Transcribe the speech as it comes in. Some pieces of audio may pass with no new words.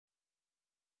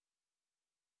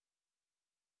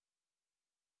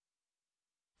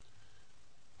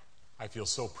I feel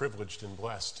so privileged and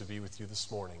blessed to be with you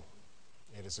this morning.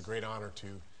 It is a great honor to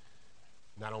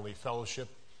not only fellowship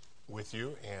with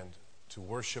you and to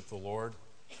worship the Lord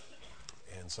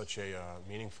in such a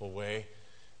meaningful way.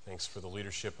 Thanks for the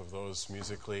leadership of those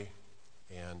musically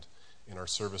and in our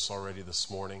service already this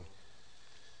morning.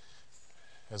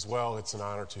 As well, it's an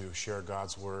honor to share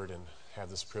God's word and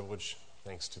have this privilege.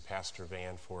 Thanks to Pastor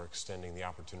Van for extending the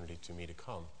opportunity to me to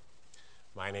come.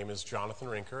 My name is Jonathan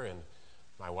Rinker, and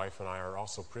my wife and I are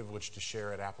also privileged to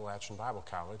share at Appalachian Bible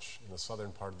College in the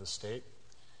southern part of the state.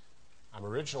 I'm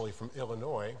originally from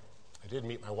Illinois. I did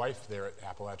meet my wife there at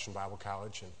Appalachian Bible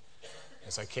College, and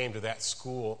as I came to that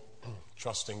school,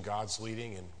 trusting God's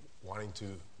leading and wanting to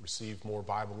receive more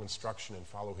Bible instruction and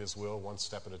follow His will one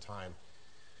step at a time,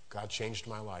 God changed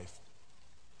my life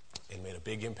and made a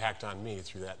big impact on me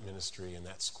through that ministry and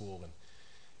that school. And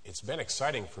it's been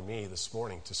exciting for me this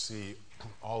morning to see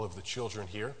all of the children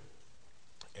here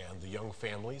and the young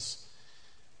families,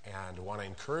 and I want to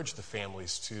encourage the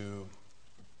families to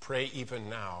pray even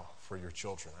now for your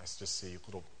children. I just see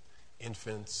little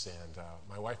infants, and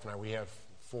my wife and I, we have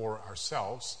 4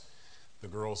 ourselves. The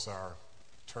girls are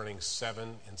turning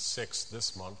 7 and 6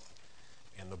 this month,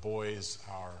 and the boys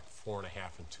are 4.5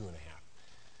 and 2.5.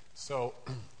 So,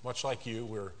 much like you,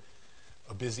 we're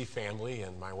a busy family,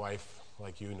 and my wife,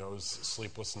 like you, knows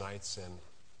sleepless nights and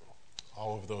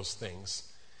all of those things.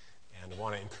 And I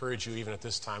want to encourage you, even at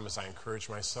this time, as I encourage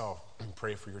myself,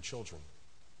 pray for your children.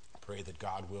 Pray that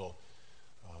God will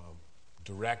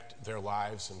direct their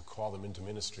lives and call them into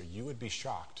ministry. You would be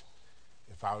shocked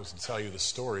if I was to tell you the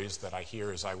stories that I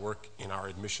hear as I work in our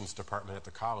admissions department at the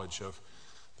college of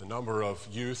the number of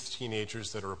youth,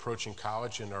 teenagers that are approaching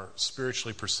college and are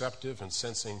spiritually perceptive and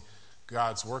sensing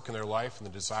God's work in their life and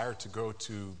the desire to go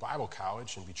to Bible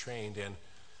college and be trained, and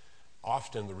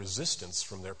often the resistance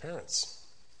from their parents,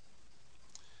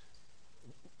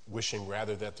 wishing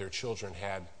rather that their children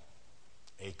had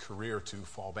a career to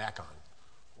fall back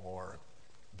on, or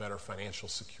better financial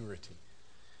security,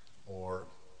 or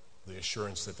the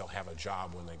assurance that they'll have a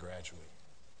job when they graduate.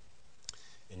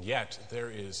 And yet, there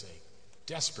is a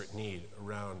desperate need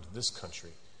around this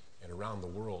country and around the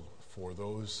world for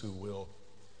those who will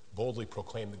boldly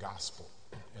proclaim the gospel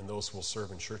and those who will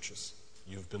serve in churches.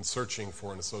 You've been searching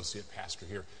for an associate pastor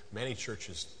here. Many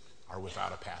churches are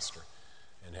without a pastor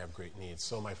and have great needs.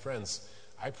 So, my friends,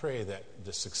 I pray that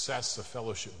the success of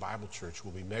Fellowship Bible Church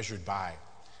will be measured by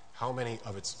how many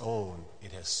of its own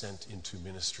it has sent into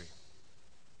ministry.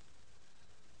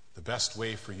 The best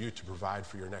way for you to provide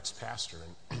for your next pastor,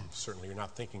 and certainly you're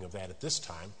not thinking of that at this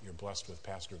time, you're blessed with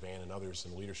Pastor Van and others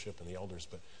in leadership and the elders,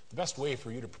 but the best way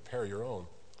for you to prepare your own,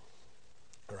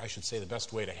 or I should say the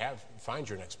best way to find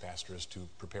your next pastor, is to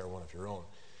prepare one of your own.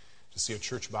 To see a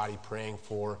church body praying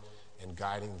for and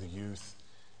guiding the youth,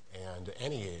 and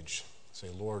any age, say,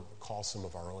 Lord, call some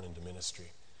of our own into ministry.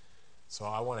 So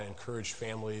I want to encourage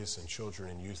families and children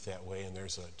and youth that way, and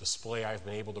there's a display I've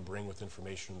been able to bring with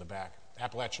information in the back.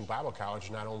 Appalachian Bible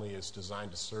College not only is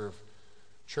designed to serve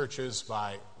churches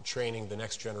by training the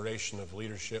next generation of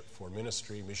leadership for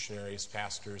ministry, missionaries,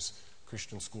 pastors,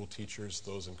 Christian school teachers,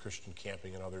 those in Christian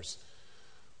camping and others,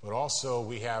 but also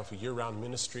we have year-round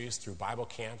ministries through Bible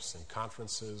camps and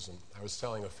conferences. And I was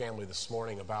telling a family this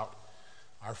morning about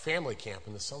our family camp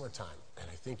in the summertime, and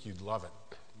I think you'd love it.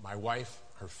 My wife,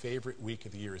 her favorite week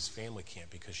of the year is family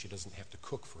camp because she doesn't have to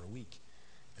cook for a week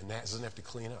and doesn't have to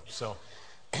clean up. So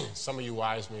some of you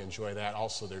wives may enjoy that.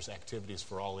 Also, there's activities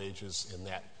for all ages in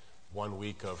that 1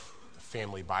 week of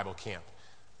family Bible camp.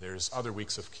 There's other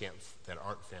weeks of camp that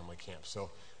aren't family camp.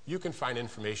 So you can find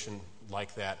information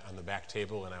like that on the back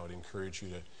table, and I would encourage you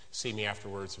to see me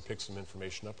afterwards or pick some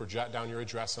information up or jot down your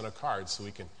address on a card so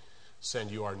we can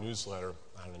send you our newsletter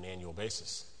on an annual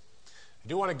basis. I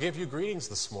do want to give you greetings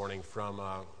this morning from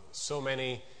so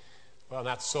many, well,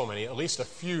 not so many, at least a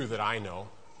few that I know.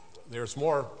 There's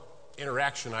more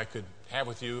interaction I could have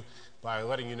with you by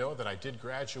letting you know that I did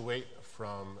graduate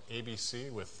from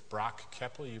ABC with Brock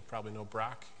Kepley. You probably know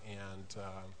Brock and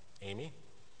Amy.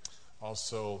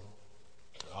 Also,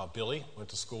 Billy, went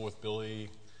to school with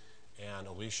Billy and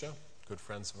Alicia, good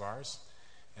friends of ours.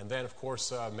 And then, of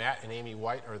course, Matt and Amy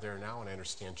White are there now, and I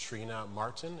understand Trina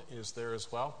Martin is there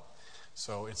as well.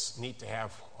 So it's neat to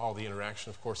have all the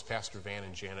interaction. Of course, Pastor Van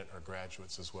and Janet are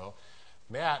graduates as well.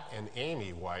 Matt and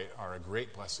Amy White are a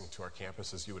great blessing to our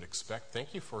campus, as you would expect.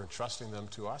 Thank you for entrusting them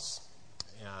to us,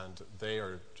 and they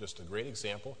are just a great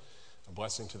example, a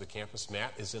blessing to the campus.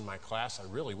 Matt is in my class. I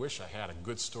really wish I had a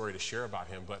good story to share about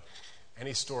him, but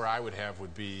any story I would have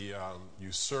would be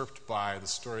usurped by the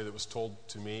story that was told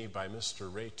to me by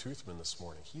Mr. Ray Toothman this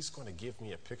morning. He's going to give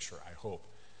me a picture, I hope,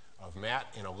 of Matt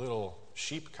in a little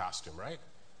sheep costume, right?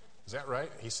 Is that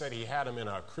right? He said he had him in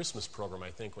a Christmas program, I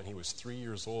think, when he was 3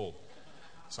 years old.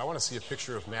 So I want to see a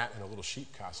picture of Matt in a little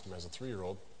sheep costume as a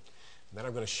 3-year-old. And then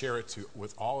I'm going to share it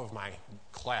with all of my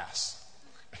class.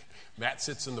 Matt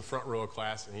sits in the front row of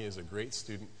class, and he is a great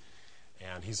student.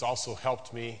 And he's also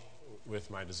helped me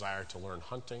with my desire to learn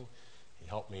hunting. He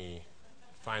helped me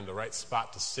find the right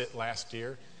spot to sit last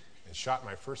year and shot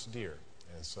my first deer.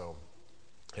 And so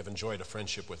I've enjoyed a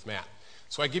friendship with Matt.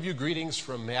 So I give you greetings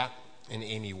from Matt and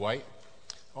Amy White.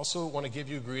 Also want to give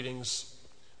you greetings,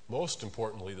 most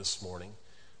importantly this morning,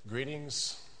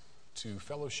 greetings to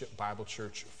Fellowship Bible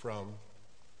Church from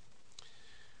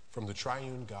the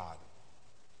triune God,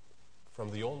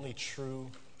 from the only true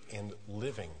and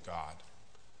living God,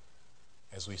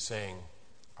 as we sang,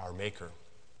 our Maker,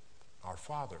 our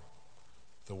Father,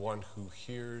 the one who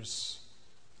hears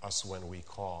us when we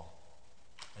call.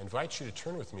 I invite you to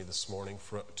turn with me this morning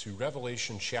to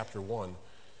Revelation chapter 1.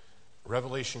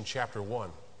 Revelation chapter 1.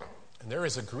 And there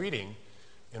is a greeting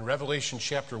in Revelation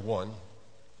chapter 1,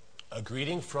 a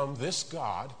greeting from this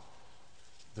God,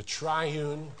 the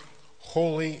triune,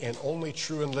 holy, and only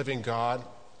true and living God,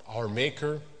 our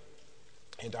Maker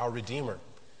and our Redeemer.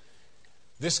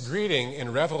 This greeting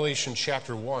in Revelation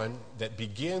chapter 1 that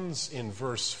begins in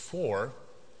verse 4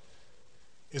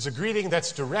 is a greeting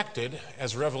that's directed,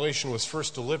 as Revelation was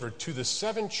first delivered, to the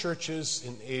 7 churches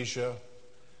in Asia,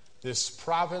 this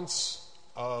province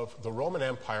of the Roman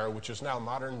Empire, which is now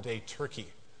modern-day Turkey.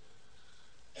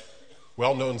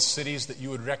 Well-known cities that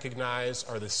you would recognize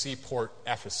are the seaport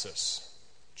Ephesus.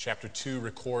 Chapter 2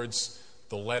 records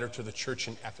the letter to the church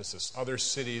in Ephesus. Other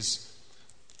cities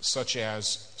such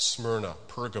as Smyrna,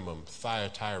 Pergamum,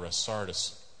 Thyatira,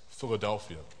 Sardis,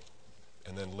 Philadelphia,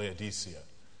 and then Laodicea.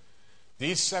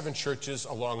 These 7 churches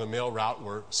along the mail route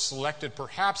were selected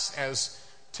perhaps as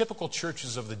typical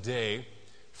churches of the day,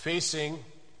 facing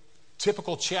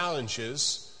typical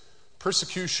challenges,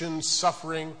 persecution,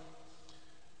 suffering,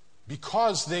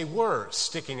 because they were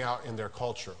sticking out in their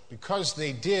culture, because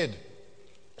they did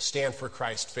stand for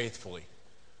Christ faithfully.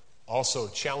 Also,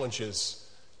 challenges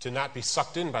to not be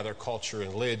sucked in by their culture.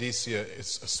 And Laodicea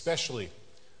is especially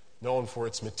known for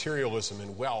its materialism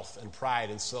and wealth and pride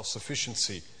and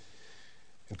self-sufficiency.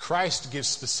 And Christ gives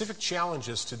specific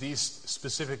challenges to these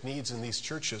specific needs in these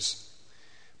churches.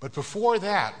 But before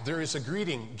that, there is a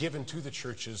greeting given to the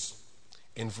churches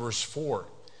in verse 4.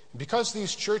 Because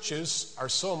these churches are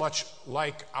so much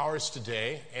like ours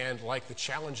today and like the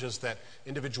challenges that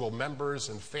individual members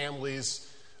and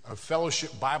families of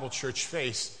Fellowship Bible Church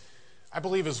face, I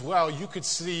believe as well you could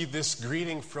see this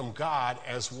greeting from God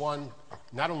as one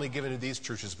not only given to these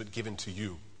churches but given to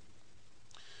you.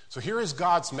 So here is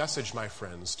God's message, my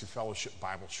friends, to Fellowship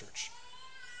Bible Church.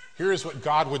 Here is what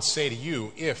God would say to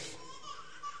you if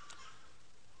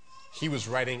He was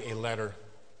writing a letter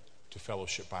to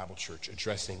Fellowship Bible Church,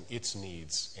 addressing its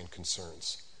needs and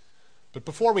concerns. But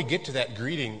before we get to that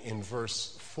greeting in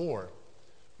verse 4,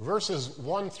 verses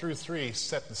 1 through 3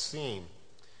 set the scene,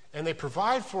 and they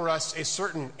provide for us a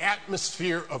certain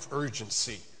atmosphere of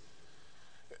urgency.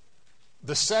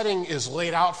 The setting is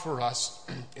laid out for us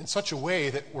in such a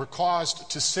way that we're caused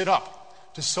to sit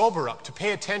up, to sober up, to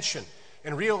pay attention,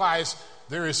 and realize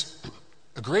there is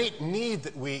a great need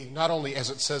that we, not only, as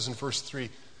it says in verse 3,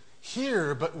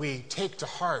 hear, but we take to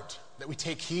heart, that we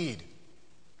take heed.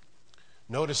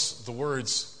 Notice the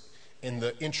words in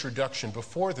the introduction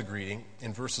before the greeting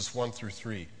in verses 1 through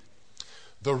 3.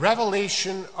 The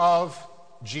revelation of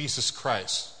Jesus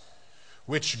Christ,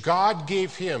 which God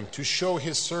gave him to show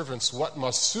his servants what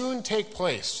must soon take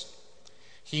place.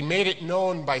 He made it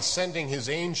known by sending his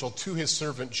angel to his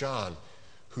servant John,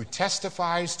 who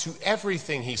testifies to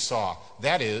everything he saw,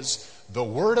 that is, the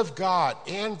word of God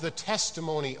and the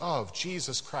testimony of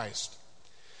Jesus Christ.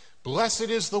 Blessed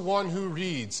is the one who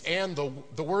reads and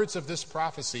the words of this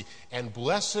prophecy, and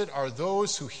blessed are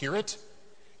those who hear it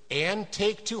and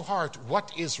take to heart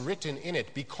what is written in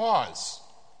it, because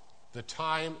the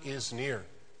time is near.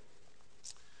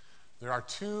 There are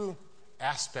 2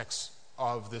 aspects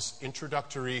of this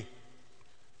introductory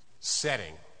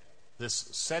setting, this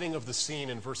setting of the scene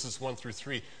in verses 1 through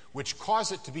 3, which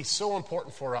cause it to be so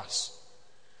important for us,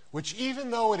 which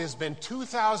even though it has been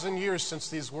 2,000 years since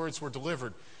these words were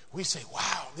delivered, we say,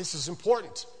 wow, this is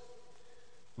important.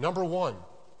 Number 1,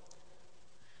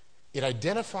 it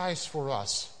identifies for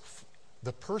us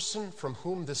the person from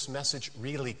whom this message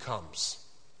really comes.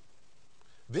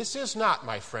 This is not,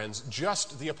 my friends,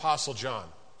 just the Apostle John,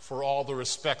 for all the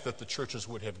respect that the churches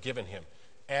would have given him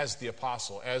as the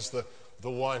apostle, as the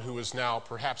one who is now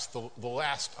perhaps the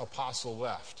last apostle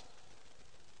left.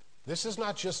 This is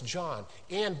not just John,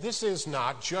 and this is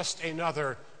not just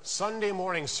another Sunday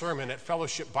morning sermon at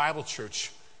Fellowship Bible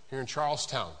Church here in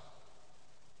Charlestown.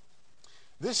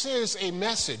 This is a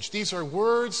message. These are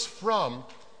words from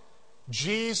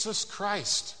Jesus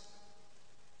Christ,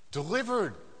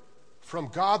 delivered from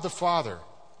God the Father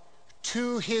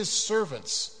to his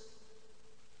servants.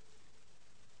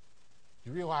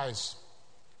 You realize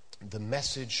the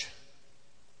message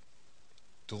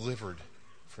delivered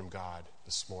from God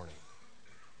this morning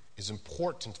is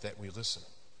important that we listen.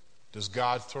 Does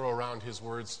God throw around his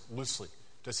words loosely?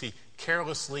 Does he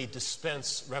carelessly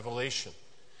dispense revelation?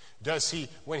 Does he,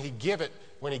 when he gives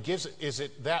it, is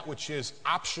it that which is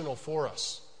optional for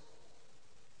us?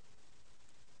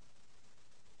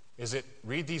 Is it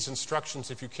read these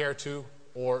instructions if you care to,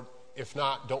 or if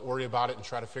not, don't worry about it and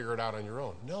try to figure it out on your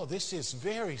own? No, this is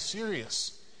very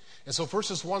serious. And so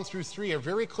verses 1 through 3 are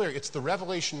very clear. It's the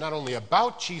revelation not only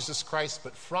about Jesus Christ,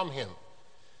 but from him,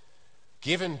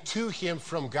 given to him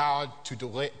from God to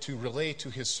relay to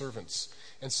his servants.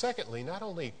 And secondly, not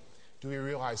only do we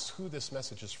realize who this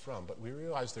message is from, but we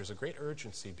realize there's a great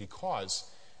urgency because,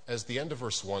 as the end of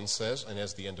verse 1 says, and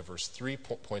as the end of verse 3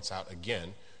 points out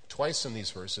again, twice in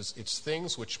these verses, it's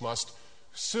things which must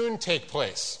soon take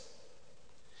place.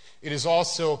 It is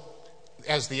also,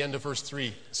 as the end of verse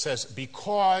 3 says,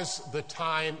 because the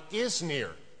time is near.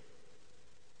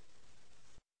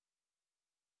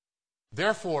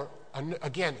 Therefore,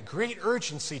 again, great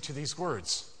urgency to these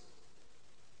words.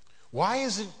 Why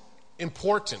is it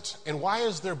important, and why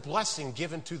is there blessing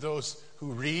given to those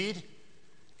who read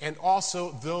and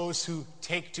also those who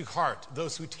take to heart,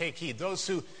 those who take heed, those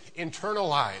who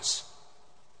internalize,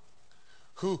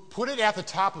 who put it at the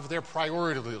top of their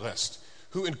priority list,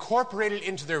 who incorporate it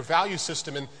into their value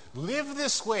system and live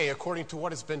this way according to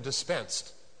what has been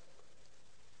dispensed?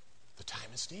 The time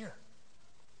is near.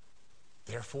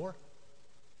 Therefore,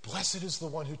 blessed is the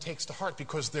one who takes to heart,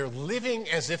 because they're living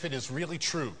as if it is really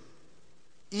true,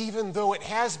 even though it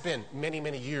has been many,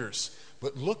 many years.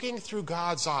 But looking through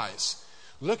God's eyes,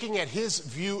 looking at his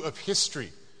view of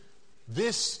history,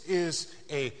 this is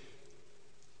a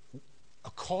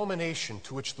culmination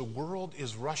to which the world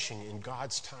is rushing in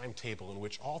God's timetable, in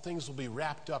which all things will be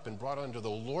wrapped up and brought under the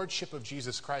lordship of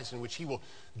Jesus Christ, in which he will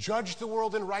judge the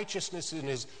world in righteousness, and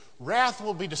his wrath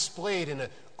will be displayed in an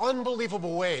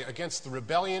unbelievable way against the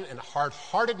rebellion and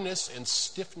hard-heartedness and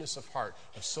stiffness of heart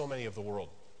of so many of the world.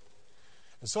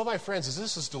 And so, my friends, as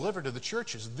this is delivered to the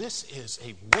churches, this is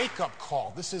a wake-up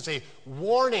call. This is a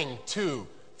warning to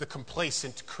the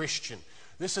complacent Christian.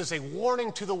 This is a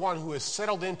warning to the one who has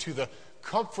settled into the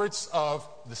comforts of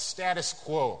the status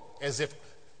quo, as if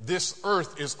this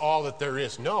earth is all that there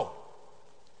is. No.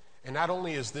 And not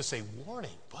only is this a warning,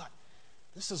 but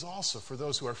this is also for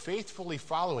those who are faithfully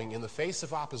following in the face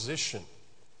of opposition,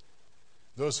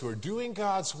 those who are doing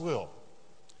God's will.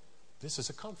 This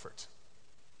is a comfort,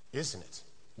 isn't it?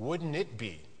 Wouldn't it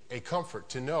be a comfort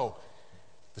to know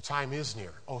the time is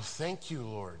near? Oh, thank you,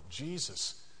 Lord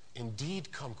Jesus.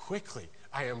 Indeed, come quickly.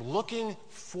 I am looking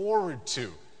forward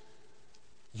to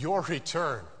your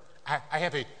return. I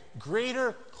have a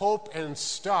greater hope and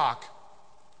stock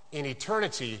in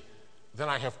eternity than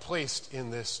I have placed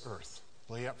in this earth.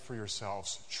 Lay up for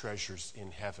yourselves treasures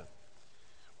in heaven.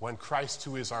 When Christ,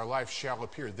 who is our life, shall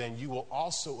appear, then you will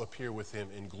also appear with him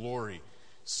in glory.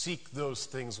 Seek those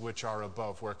things which are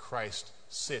above, where Christ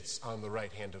sits on the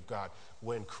right hand of God.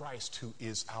 When Christ, who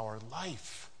is our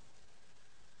life.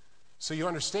 So you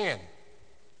understand,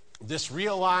 this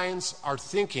realigns our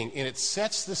thinking, and it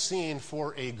sets the scene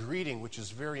for a greeting which is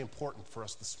very important for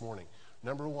us this morning.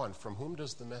 Number one, from whom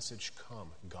does the message come?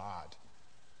 God,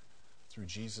 through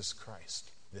Jesus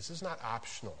Christ. This is not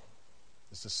optional.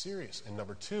 This is serious. And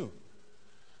number two,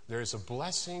 there is a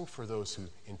blessing for those who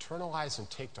internalize and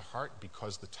take to heart,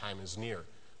 because the time is near.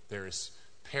 There is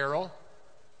peril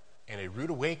and a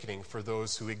rude awakening for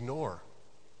those who ignore.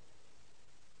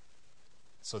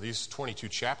 So these 22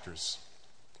 chapters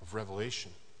of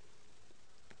Revelation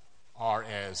are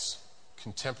as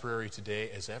contemporary today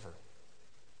as ever.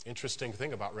 Interesting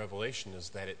thing about Revelation is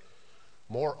that it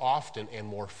more often and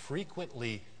more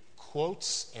frequently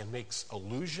quotes and makes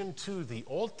allusion to the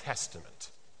Old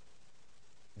Testament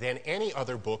than any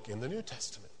other book in the New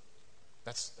Testament.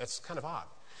 That's kind of odd.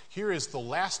 Here is the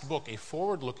last book, a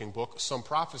forward-looking book, some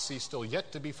prophecy still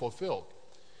yet to be fulfilled,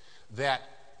 that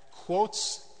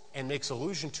quotes and makes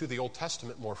allusion to the Old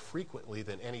Testament more frequently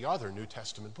than any other New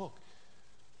Testament book.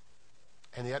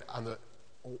 And yet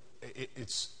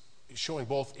it's showing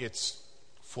both its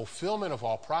fulfillment of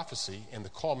all prophecy and the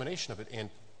culmination of it, and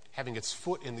having its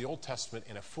foot in the Old Testament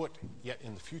and a foot yet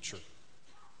in the future.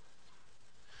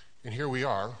 And here we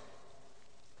are,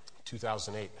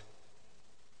 2008.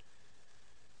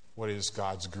 What is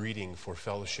God's greeting for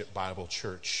Fellowship Bible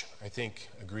Church? I think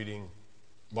a greeting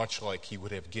much like he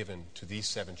would have given to these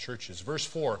 7 churches. Verse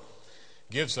 4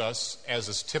 gives us, as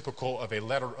is typical of a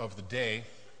letter of the day,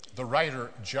 the writer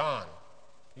John.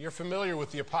 You're familiar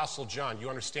with the Apostle John. You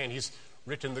understand he's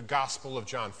written the Gospel of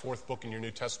John, 4th book in your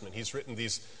New Testament. He's written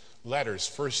these letters,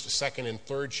 1st, 2nd, and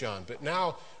 3rd John. But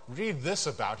now read this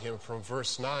about him from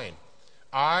verse 9.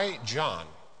 I, John,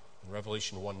 in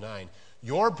Revelation 1:9,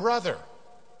 your brother.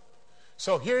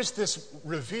 So here's this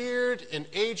revered and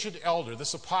aged elder,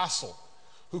 this apostle,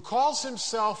 who calls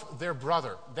himself their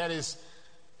brother. That is,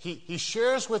 he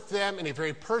shares with them in a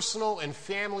very personal and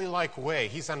family-like way.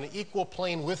 He's on an equal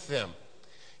plane with them.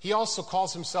 He also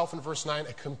calls himself, in verse 9,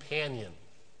 a companion.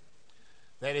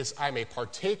 That is, I'm a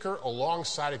partaker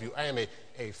alongside of you. I am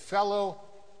a fellow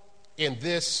in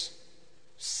this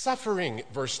suffering,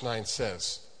 verse 9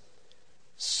 says.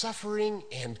 Suffering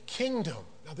and kingdom.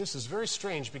 Now, this is very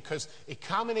strange because a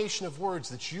combination of words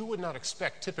that you would not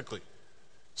expect typically.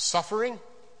 Suffering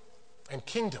and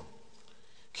kingdom.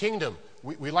 Kingdom,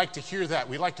 we like to hear that.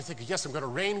 We like to think, yes, I'm going to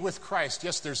reign with Christ.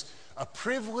 Yes, there's a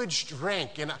privileged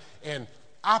rank and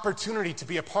opportunity to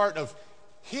be a part of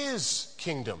his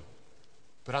kingdom.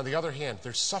 But on the other hand,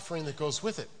 there's suffering that goes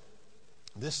with it.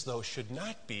 This, though, should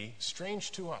not be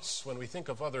strange to us when we think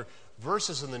of other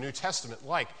verses in the New Testament,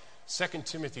 like 2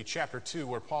 Timothy chapter 2,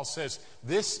 where Paul says,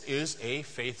 this is a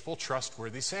faithful,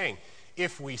 trustworthy saying.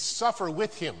 If we suffer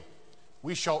with him,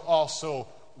 we shall also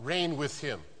reign with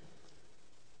him.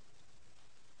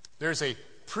 There's a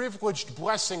privileged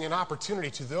blessing and opportunity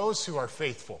to those who are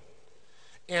faithful.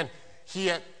 And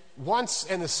he at once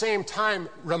and the same time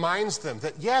reminds them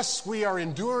that, yes, we are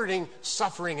enduring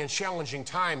suffering and challenging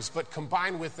times, but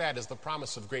combined with that is the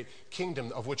promise of great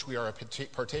kingdom of which we are a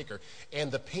partaker.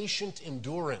 And the patient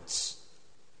endurance,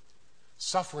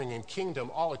 suffering and kingdom,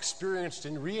 all experienced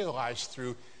and realized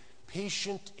through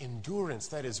patient endurance,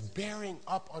 that is, bearing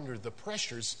up under the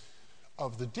pressures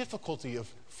of the difficulty of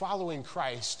following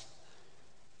Christ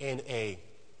in a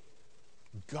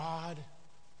God,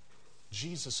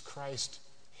 Jesus Christ,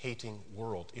 hating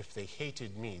world. If they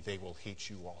hated me, they will hate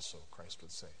you also, Christ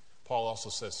would say. Paul also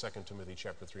says, 2 Timothy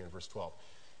chapter 3 and verse 12,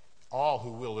 all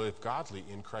who will live godly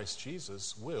in Christ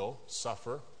Jesus will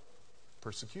suffer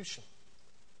persecution.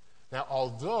 Now,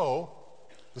 although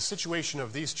the situation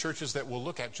of these churches that we'll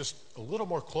look at just a little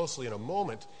more closely in a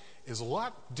moment is a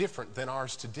lot different than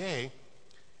ours today,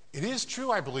 it is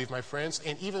true, I believe, my friends,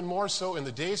 and even more so in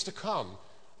the days to come,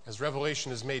 as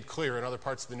Revelation is made clear in other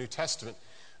parts of the New Testament,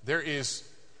 there is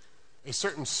a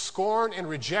certain scorn and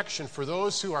rejection for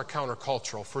those who are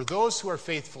countercultural, for those who are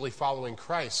faithfully following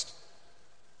Christ.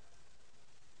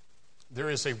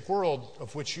 There is a world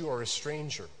of which you are a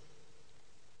stranger.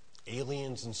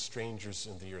 Aliens and strangers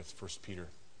in the earth, 1 Peter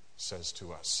says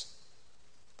to us.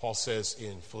 Paul says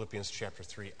in Philippians chapter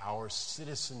 3, our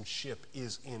citizenship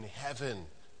is in heaven,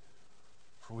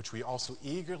 for which we also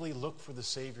eagerly look for the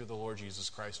Savior, the Lord Jesus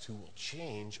Christ, who will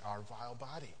change our vile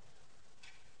body.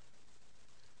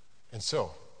 And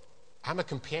so, I'm a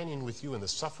companion with you in the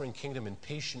suffering kingdom and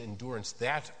patient endurance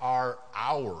that are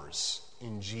ours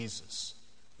in Jesus.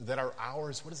 That are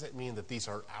ours, what does that mean, that these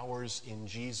are ours in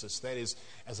Jesus? That is,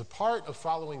 as a part of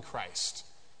following Christ,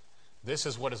 this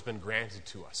is what has been granted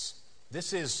to us.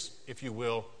 This is, if you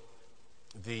will,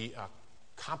 the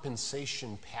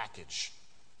compensation package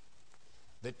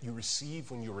that you receive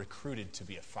when you're recruited to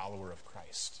be a follower of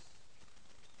Christ.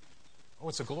 Oh,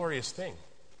 it's a glorious thing.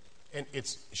 And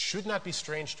it should not be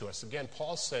strange to us. Again,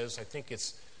 Paul says, I think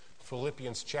it's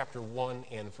Philippians chapter 1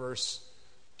 and verse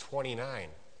 29. He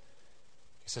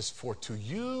says, for to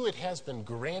you it has been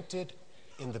granted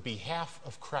in the behalf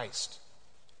of Christ.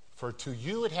 For to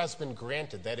you it has been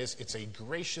granted. That is, it's a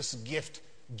gracious gift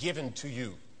given to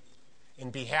you in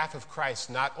behalf of Christ,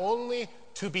 not only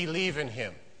to believe in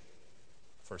him,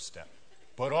 first step,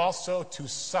 but also to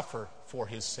suffer for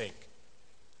his sake.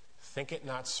 Think it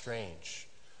not strange,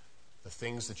 the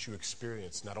things that you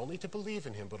experience, not only to believe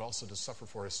in him, but also to suffer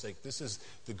for his sake. This is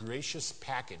the gracious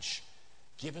package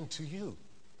given to you.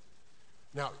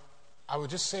 Now, I would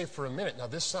just say for a minute, now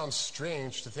this sounds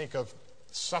strange to think of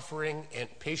suffering and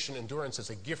patient endurance as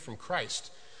a gift from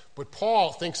Christ, but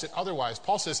Paul thinks it otherwise.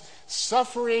 Paul says,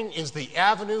 suffering is the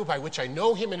avenue by which I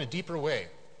know him in a deeper way.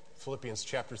 Philippians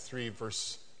chapter 3,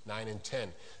 verse 9 and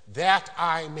 10. That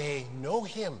I may know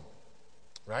him,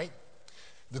 right?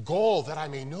 The goal, that I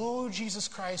may know Jesus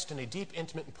Christ in a deep,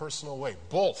 intimate, and personal way.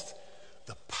 Both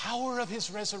the power of his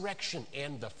resurrection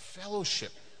and the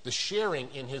fellowship, the sharing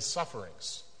in his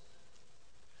sufferings.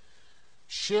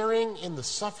 sharing in the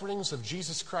sufferings of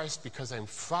Jesus Christ because I'm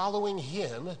following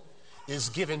him is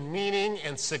given meaning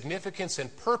and significance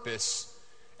and purpose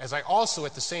as I also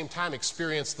at the same time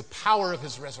experience the power of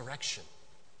his resurrection.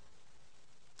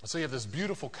 So you have this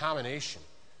beautiful combination,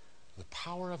 the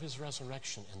power of his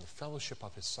resurrection and the fellowship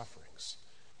of his sufferings.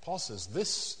 Paul says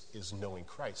this is knowing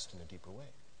Christ in a deeper way.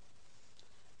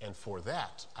 And for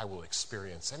that, I will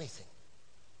experience anything.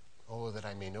 Oh, that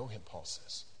I may know him, Paul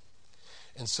says.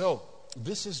 And so,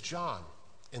 this is John,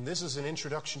 and this is an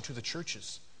introduction to the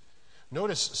churches.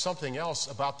 Notice something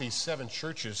else about these 7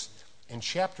 churches in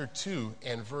chapter 2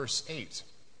 and verse 8.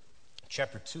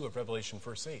 Chapter 2 of Revelation,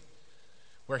 verse 8,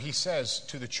 where he says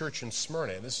to the church in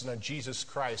Smyrna, and this is now Jesus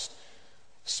Christ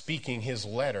speaking his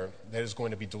letter that is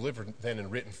going to be delivered then in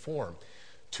written form.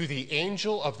 To the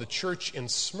angel of the church in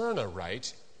Smyrna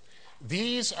write,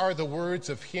 these are the words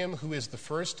of him who is the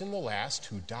first and the last,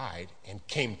 who died and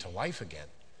came to life again.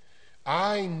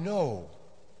 I know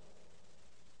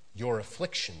your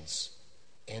afflictions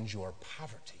and your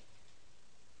poverty.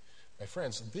 My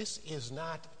friends, this is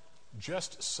not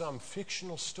just some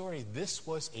fictional story. This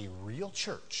was a real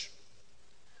church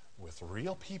with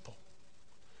real people,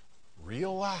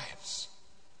 real lives,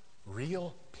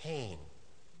 real pain,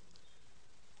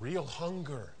 real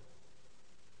hunger,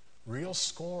 real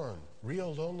scorn,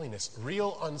 real loneliness,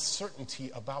 real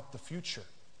uncertainty about the future.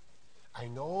 I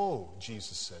know,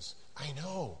 Jesus says, I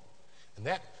know.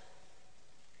 And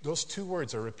those 2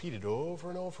 words are repeated over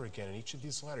and over again in each of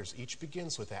these letters. Each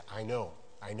begins with that, I know,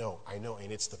 I know, I know.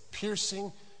 And it's the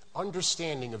piercing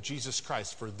understanding of Jesus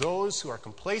Christ. For those who are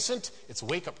complacent, it's a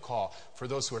wake-up call. For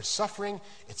those who are suffering,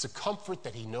 it's a comfort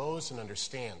that he knows and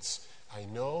understands. I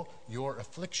know your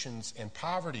afflictions and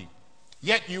poverty,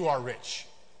 yet you are rich.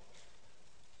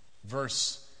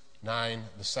 Verse 9,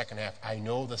 the second half, I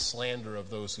know the slander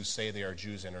of those who say they are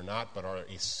Jews and are not, but are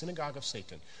a synagogue of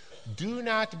Satan. Do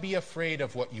not be afraid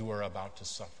of what you are about to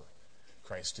suffer.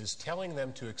 Christ is telling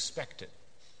them to expect it.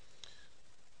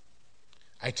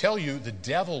 I tell you, the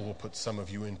devil will put some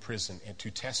of you in prison and to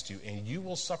test you, and you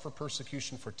will suffer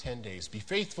persecution for 10 days. Be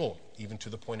faithful, even to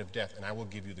the point of death, and I will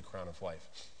give you the crown of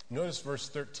life. Notice verse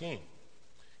 13.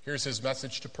 Here's his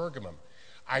message to Pergamum.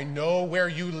 I know where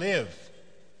you live.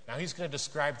 Now he's going to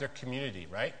describe their community,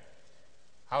 right?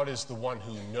 How does the one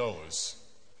who knows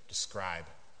describe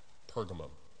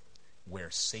Pergamum, where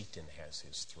Satan has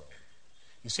his throne?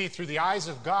 You see, through the eyes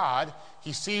of God,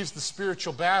 he sees the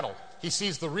spiritual battle. He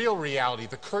sees the real reality.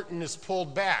 The curtain is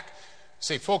pulled back.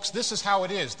 Say, folks, this is how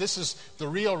it is. This is the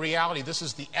real reality. This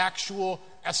is the actual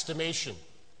estimation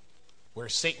where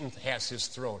Satan has his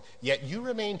throne. Yet you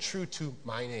remain true to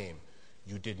my name.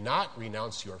 You did not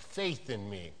renounce your faith in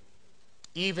me,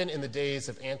 even in the days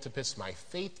of Antipas, my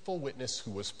faithful witness,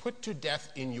 who was put to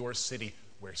death in your city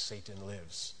where Satan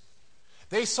lives.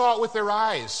 They saw it with their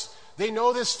eyes. They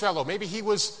know this fellow. Maybe he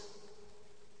was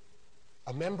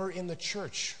a member in the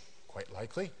church, quite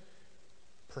likely.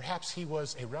 Perhaps he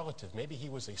was a relative. Maybe he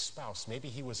was a spouse. Maybe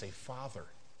he was a father.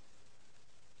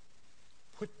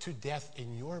 Put to death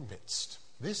in your midst.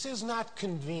 This is not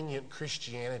convenient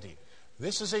Christianity.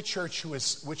 This is a church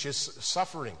which is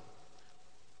suffering.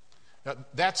 Now,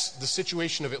 that's the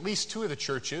situation of at least 2 of the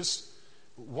churches.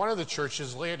 One of the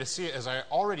churches, Laodicea, as I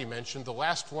already mentioned, the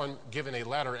last one given a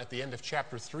letter at the end of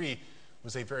chapter 3,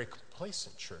 was a very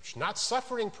complacent church. Not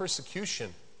suffering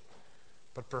persecution,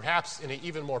 but perhaps in an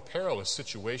even more perilous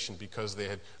situation because they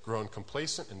had grown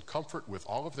complacent in comfort with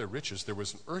all of their riches. There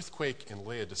was an earthquake in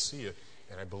Laodicea,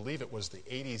 and I believe it was the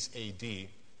 80s AD,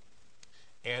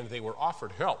 and they were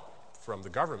offered help from the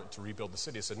government to rebuild the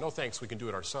city. They said, no thanks, we can do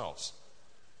it ourselves.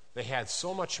 They had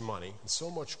so much money and so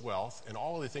much wealth and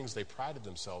all of the things they prided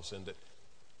themselves in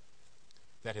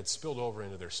that had spilled over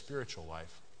into their spiritual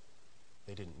life.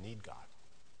 They didn't need God.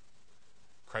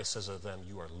 Christ says of them,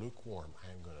 you are lukewarm. I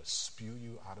am going to spew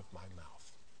you out of my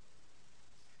mouth.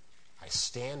 I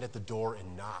stand at the door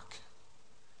and knock.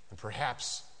 And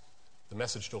perhaps the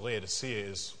message to Laodicea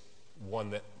is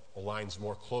one that aligns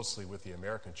more closely with the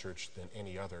American church than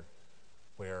any other,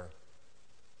 where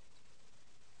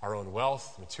our own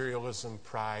wealth, materialism,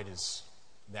 pride is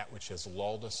that which has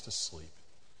lulled us to sleep.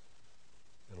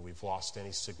 And we've lost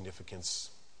any significance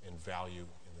and value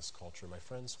in this culture. My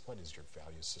friends, what is your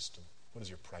value system? What is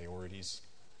your priorities?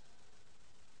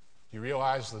 Do you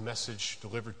realize the message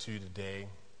delivered to you today?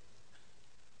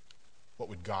 What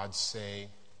would God say?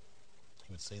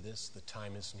 He would say this, the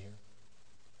time is near.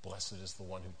 Blessed is the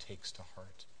one who takes to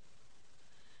heart.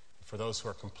 For those who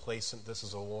are complacent, this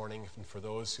is a warning. And for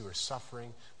those who are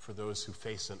suffering, for those who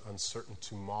face an uncertain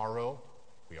tomorrow,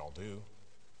 we all do,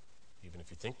 even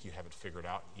if you think you have it figured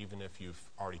out, even if you've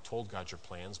already told God your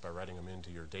plans by writing them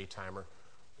into your daytimer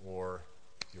or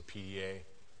your PDA,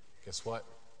 guess what?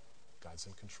 God's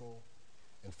in control.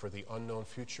 And for the unknown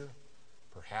future,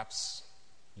 perhaps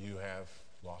you have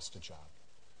lost a job.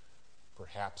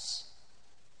 Perhaps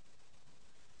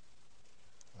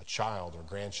a child or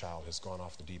grandchild has gone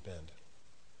off the deep end.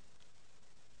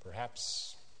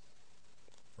 Perhaps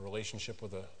a relationship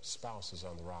with a spouse is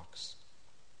on the rocks.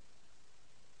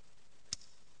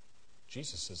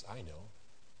 Jesus says, I know.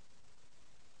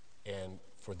 And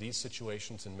for these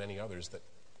situations and many others that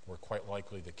were quite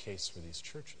likely the case for these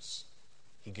churches,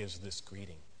 he gives this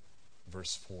greeting,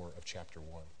 verse 4 of chapter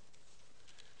 1.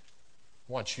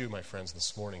 I want you, my friends,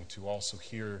 this morning to also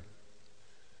hear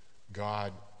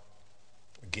God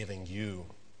giving you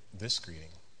this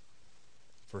greeting.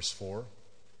 Verse 4,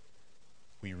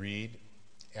 we read,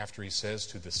 after he says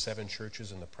to the 7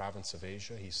 churches in the province of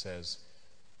Asia, he says,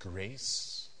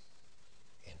 grace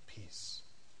and peace.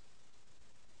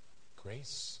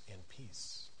 Grace and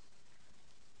peace.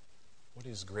 What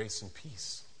is grace and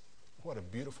peace? What a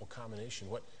beautiful combination.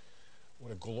 What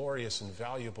a glorious and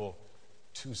valuable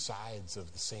two sides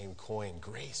of the same coin.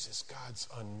 Grace is God's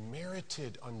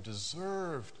unmerited,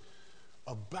 undeserved,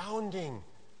 abounding,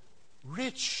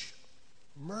 rich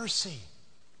mercy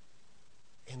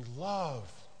and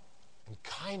love and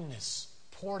kindness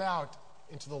poured out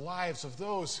into the lives of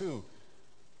those who,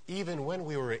 even when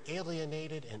we were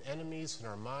alienated and enemies in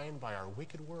our mind by our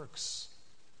wicked works,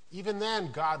 even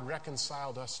then God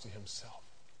reconciled us to himself.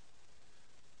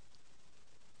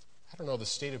 I don't know the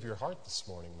state of your heart this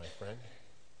morning, my friend.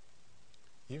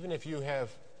 Even if you have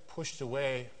pushed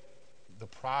away the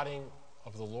prodding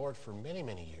of the Lord for many,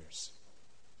 many years,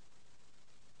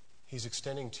 he's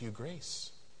extending to you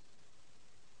grace.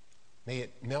 May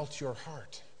it melt your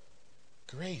heart.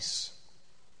 Grace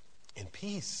and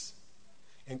peace.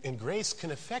 And grace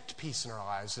can affect peace in our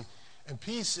lives. And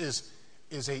peace is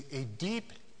a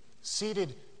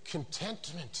deep-seated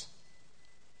contentment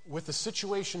with the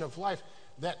situation of life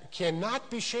that cannot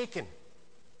be shaken.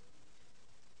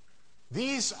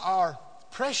 These are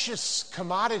precious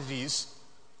commodities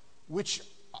which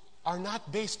are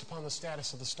not based upon the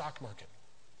status of the stock market.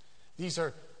 These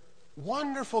are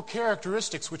wonderful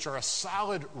characteristics which are a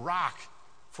solid rock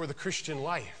for the Christian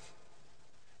life,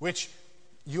 which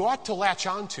you ought to latch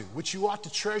onto, which you ought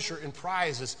to treasure and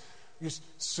prize as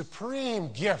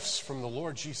supreme gifts from the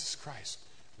Lord Jesus Christ.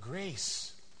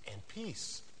 Grace and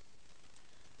peace.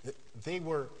 They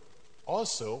were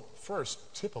also,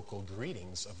 first, typical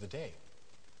greetings of the day.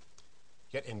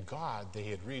 Yet in God, they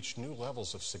had reached new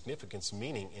levels of significance,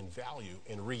 meaning, and value,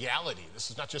 and reality. This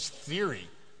is not just theory.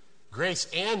 Grace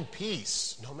and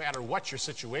peace, no matter what your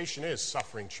situation is,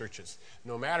 suffering churches,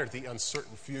 no matter the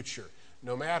uncertain future,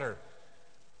 no matter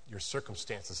your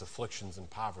circumstances, afflictions, and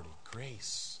poverty.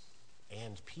 Grace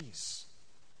and peace.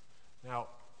 Now,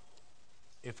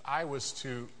 if I was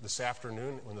to, this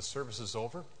afternoon, when the service is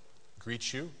over,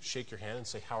 greet you, shake your hand and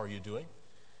say, how are you doing?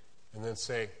 And then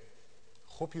say,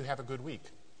 hope you have a good week.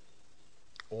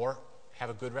 Or have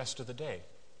a good rest of the day.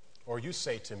 Or you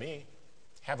say to me,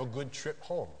 have a good trip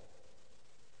home.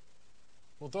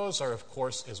 Well, those are, of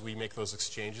course, as we make those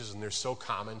exchanges, and they're so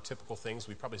common, typical things,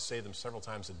 we probably say them several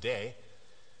times a day,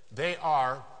 they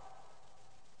are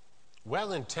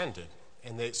well-intended,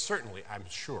 and they certainly, I'm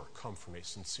sure, come from a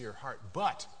sincere heart,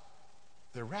 but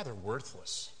they're rather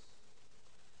worthless.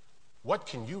 What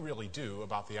can you really do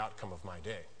about the outcome of my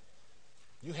day?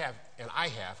 You have, and I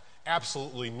have,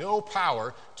 absolutely no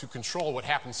power to control what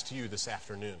happens to you this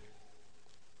afternoon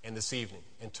and this evening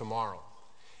and tomorrow.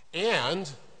 And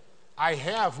I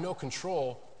have no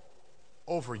control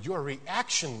over your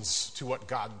reactions to what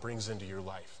God brings into your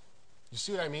life. You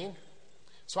see what I mean?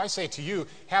 So I say to you,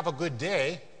 have a good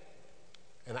day.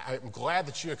 And I'm glad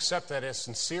that you accept that as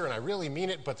sincere, and I really mean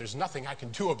it, but there's nothing I can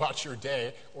do about your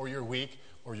day or your week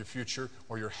or your future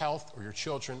or your health or your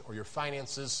children or your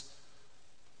finances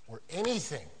or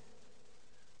anything.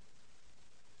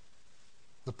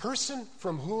 The person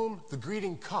from whom the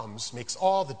greeting comes makes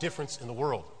all the difference in the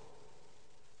world.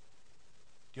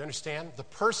 Do you understand? The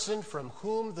person from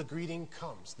whom the greeting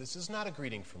comes. This is not a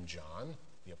greeting from John,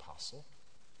 the apostle.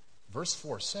 Verse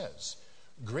 4 says,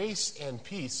 grace and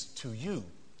peace to you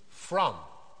from,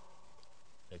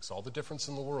 makes all the difference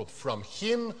in the world, from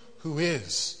him who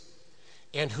is,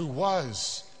 and who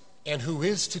was, and who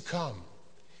is to come,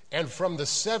 and from the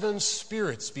 7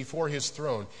 spirits before his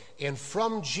throne, and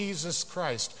from Jesus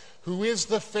Christ, who is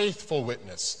the faithful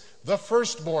witness, the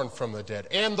firstborn from the dead,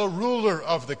 and the ruler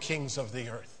of the kings of the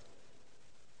earth.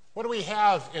 What do we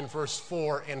have in verse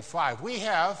 4 and 5? We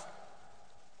have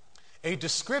A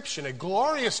description, a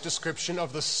glorious description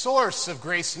of the source of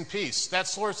grace and peace. That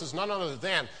source is none other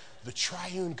than the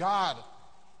triune God.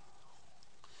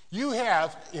 You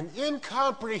have an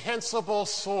incomprehensible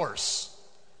source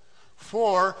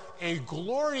for a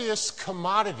glorious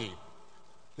commodity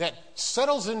that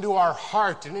settles into our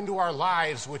heart and into our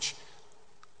lives, which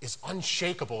is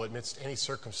unshakable amidst any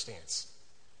circumstance.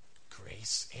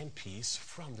 Grace and peace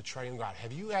from the triune God.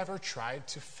 Have you ever tried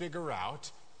to figure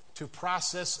out, to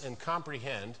process and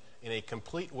comprehend in a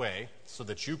complete way so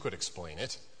that you could explain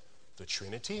it, the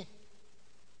Trinity?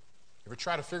 Ever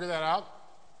try to figure that out?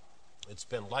 It's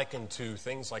been likened to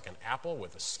things like an apple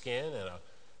with a skin and a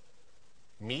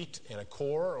meat and a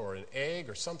core, or an egg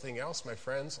or something else, my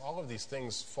friends. All of these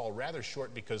things fall rather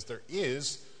short because there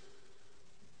is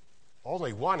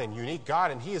only one and unique God,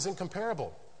 and he is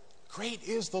incomparable. Great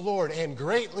is the Lord, and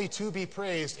greatly to be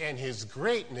praised, and his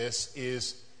greatness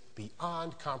is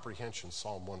beyond comprehension.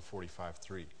 Psalm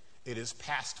 145:3. It is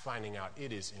past finding out.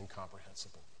 It is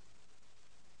incomprehensible.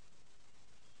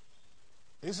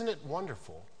 Isn't it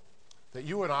wonderful that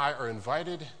you and I are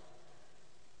invited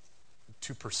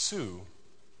to pursue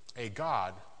a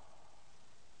God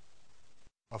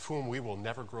of whom we will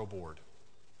never grow bored?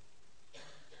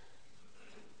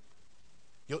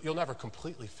 You'll never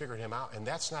completely figure him out, and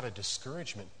that's not a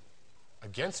discouragement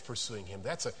against pursuing him.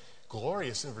 That's a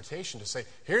glorious invitation to say,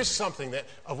 here's something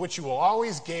of which you will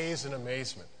always gaze in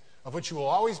amazement, of which you will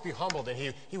always be humbled,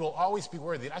 and he will always be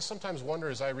worthy. And I sometimes wonder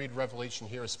as I read Revelation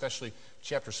here, especially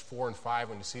chapters 4 and 5,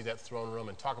 when you see that throne room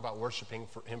and talk about worshiping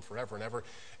him forever and ever.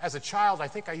 As a child, I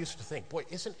think I used to think, boy,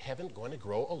 isn't heaven going to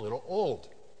grow a little old?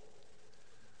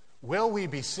 Will we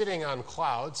be sitting on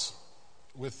clouds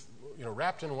with,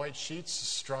 wrapped in white sheets,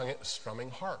 strumming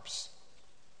harps?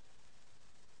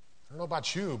 I don't know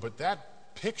about you, but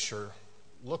that picture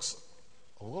looks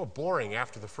a little boring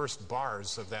after the first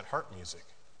bars of that harp music.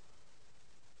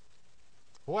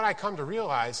 What I come to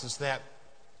realize is that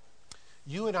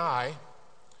you and I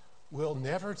will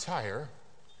never tire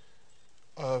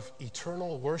of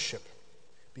eternal worship,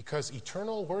 because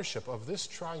eternal worship of this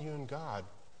triune God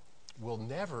will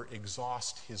never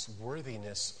exhaust his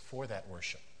worthiness for that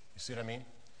worship. You see what I mean?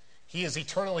 He is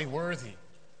eternally worthy.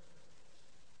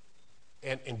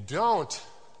 And don't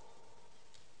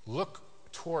look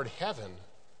toward heaven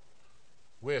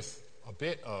with a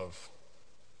bit of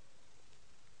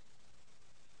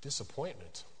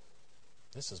disappointment.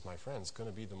 This is, my friends, going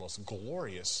to be the most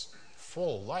glorious,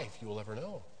 full life you will ever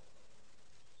know.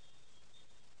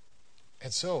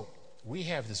 And so we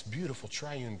have this beautiful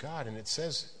triune God, and it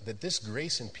says that this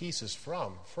grace and peace is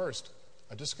from, first,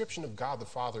 a description of God the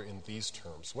Father in these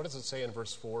terms. What does it say in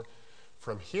verse 4?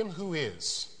 From him who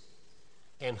is,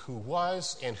 and who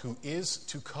was, and who is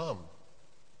to come.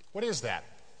 What is that?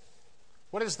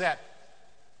 What is that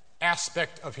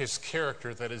aspect of his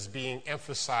character that is being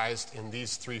emphasized in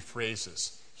these three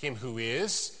phrases? Him who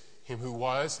is, him who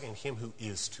was, and him who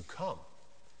is to come.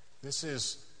 This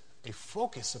is a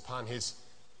focus upon his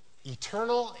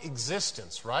eternal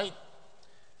existence, right?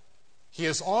 He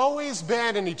has always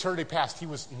been in eternity past. He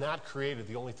was not created,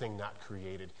 the only thing not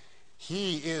created.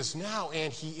 He is now,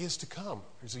 and he is to come.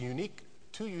 There's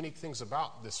two unique things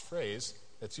about this phrase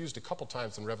that's used a couple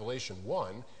times in Revelation.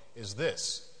 One is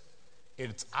this: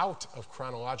 it's out of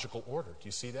chronological order. Do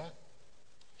you see that?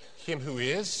 Him who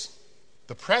is,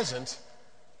 the present,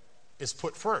 is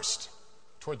put first,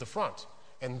 toward the front.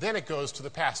 And then it goes to the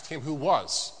past, him who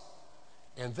was.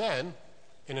 And then,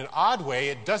 in an odd way,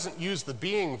 it doesn't use the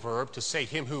being verb to say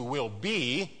him who will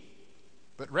be,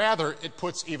 but rather it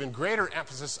puts even greater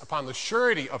emphasis upon the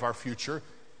surety of our future,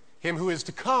 him who is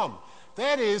to come.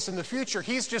 That is, in the future,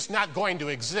 he's just not going to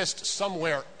exist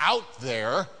somewhere out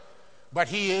there, but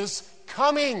he is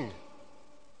coming.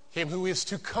 Him who is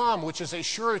to come, which is a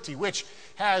surety, which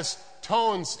has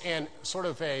tones and sort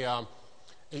of a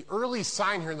early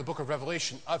sign here in the book of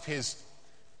Revelation of his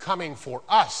coming for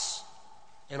us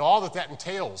and all that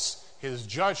entails: his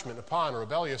judgment upon a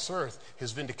rebellious earth,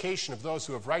 his vindication of those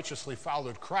who have righteously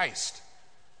followed Christ,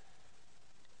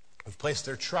 who've placed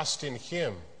their trust in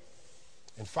him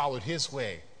and followed his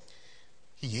way.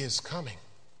 He is coming.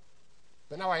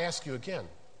 But now I ask you again,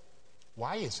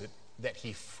 why is it that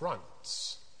he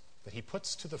fronts, that he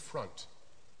puts to the front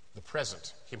the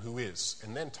present, him who is,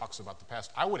 and then talks about the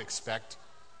past? I would expect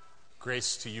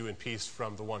grace to you and peace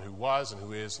from the one who was and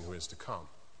who is to come.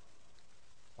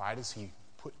 Why does he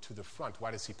put to the front?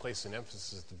 Why does he place an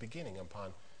emphasis at the beginning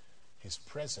upon his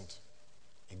present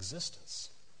existence?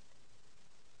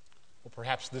 Well,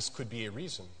 perhaps this could be a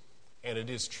reason, and it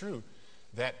is true,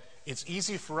 that it's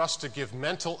easy for us to give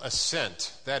mental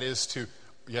assent, that is, to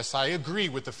yes, I agree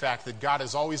with the fact that God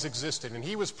has always existed, and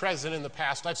he was present in the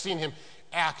past. I've seen him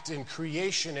act in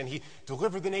creation, and he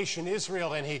delivered the nation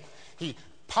Israel, and he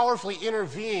powerfully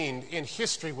intervened in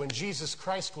history when Jesus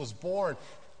Christ was born.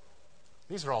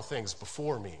 These are all things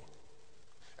before me.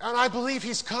 And I believe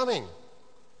he's coming.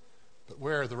 But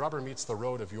where the rubber meets the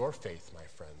road of your faith, my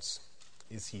friends,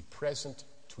 is he present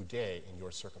today in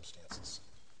your circumstances?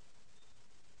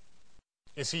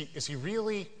 Is he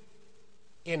really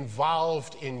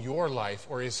involved in your life,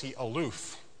 or is he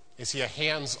aloof? Is he a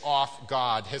hands-off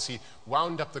God? Has he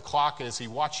wound up the clock and is he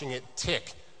watching it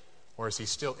tick? Or is he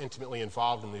still intimately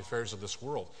involved in the affairs of this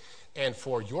world? And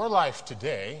for your life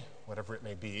today, whatever it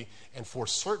may be, and for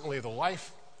certainly the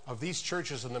life of these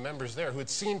churches and the members there who had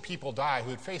seen people die,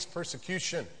 who had faced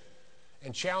persecution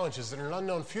and challenges in an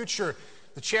unknown future,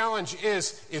 the challenge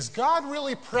is God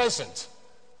really present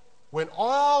when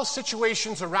all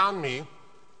situations around me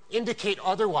indicate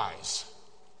otherwise?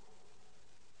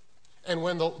 And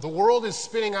when the world is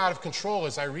spinning out of control,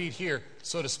 as I read here,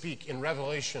 so to speak, in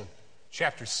Revelation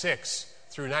chapter 6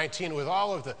 through 19, with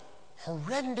all of the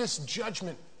horrendous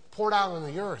judgment poured out on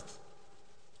the earth,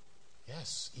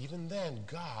 yes, even then,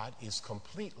 God is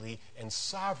completely and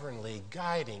sovereignly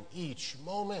guiding each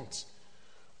moment.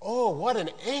 Oh, what an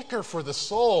anchor for the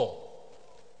soul.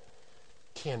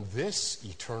 Can this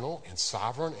eternal and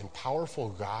sovereign and powerful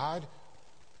God,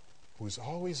 who's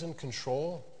always in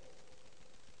control,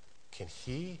 can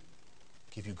he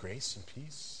give you grace and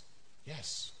peace?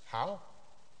 Yes. How?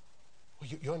 Well,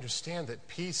 you understand that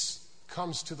peace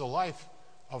comes to the life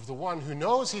of the one who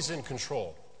knows he's in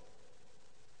control.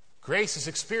 Grace is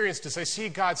experienced as I see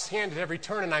God's hand at every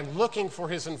turn and I'm looking for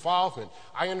his involvement.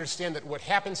 I understand that what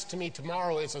happens to me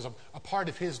tomorrow is as a part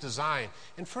of his design.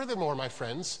 And furthermore, my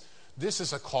friends, this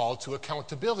is a call to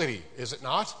accountability, is it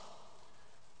not?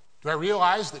 Do I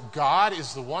realize that God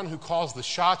is the one who calls the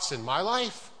shots in my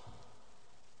life?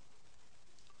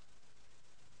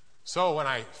 So when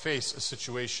I face a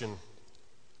situation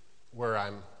where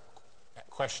I'm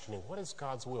questioning, what is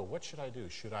God's will? What should I do?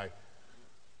 Should I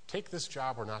take this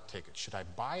job or not take it? Should I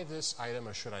buy this item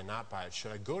or should I not buy it?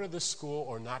 Should I go to this school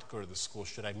or not go to this school?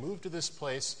 Should I move to this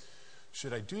place?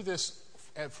 Should I do this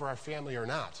for our family or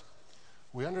not?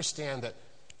 We understand that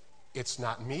it's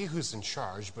not me who's in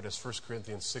charge, but as 1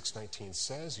 Corinthians 6:19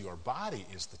 says, your body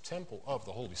is the temple of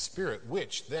the Holy Spirit,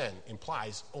 which then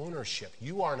implies ownership.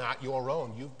 You are not your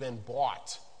own. You've been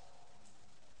bought.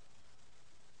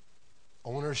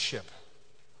 Ownership,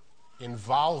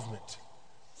 involvement,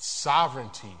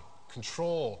 sovereignty,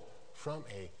 control from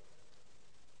a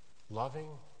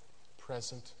loving,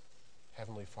 present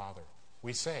Heavenly Father.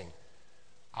 We sang,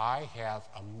 I have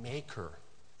a maker.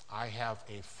 I have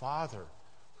a Father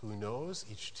who knows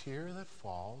each tear that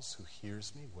falls, who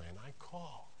hears me when I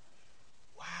call.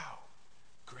 Wow.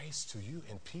 Grace to you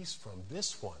and peace from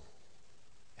this one,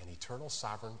 an eternal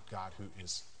sovereign God who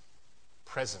is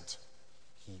present.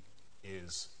 He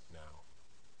is now.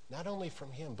 Not only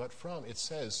from him, but from, it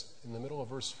says in the middle of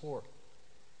verse 4,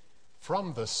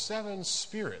 from the 7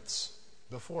 spirits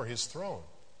before his throne.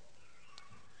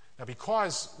 Now,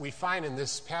 because we find in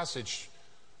this passage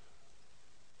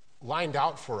lined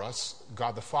out for us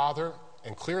God the Father,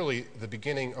 and clearly the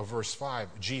beginning of verse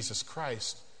 5, Jesus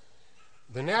Christ,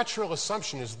 the natural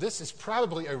assumption is this is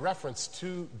probably a reference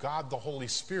to God the Holy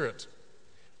Spirit,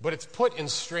 but it's put in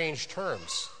strange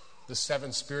terms, the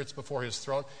 7 spirits before his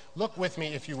throne. Look with me,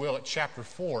 if you will, at chapter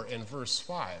 4 and verse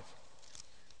 5.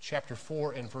 Chapter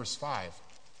 4 and verse 5.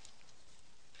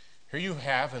 Here you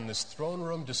have in this throne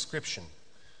room description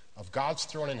of God's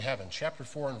throne in heaven, chapter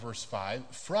 4 and verse 5,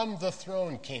 from the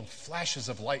throne came flashes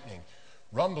of lightning,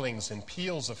 rumblings and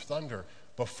peals of thunder.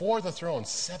 Before the throne,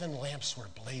 7 lamps were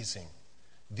blazing.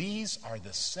 These are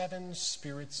the 7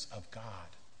 spirits of God.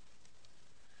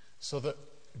 So that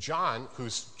John,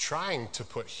 who's trying to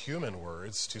put human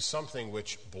words to something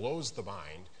which blows the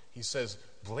mind, he says,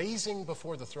 blazing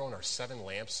before the throne are 7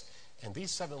 lamps, and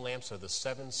these 7 lamps are the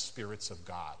 7 spirits of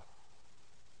God.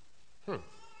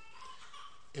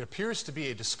 It appears to be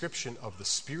a description of the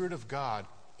Spirit of God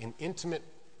in intimate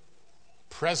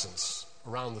presence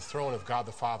around the throne of God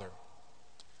the Father.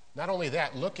 Not only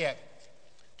that, look at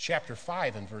chapter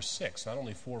 5 and verse 6. Not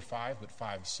only 4:5, but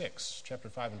 5:6. Chapter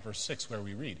 5 and verse 6, where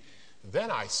we read, then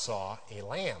I saw a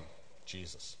lamb,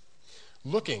 Jesus,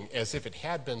 looking as if it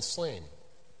had been slain,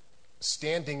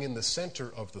 standing in the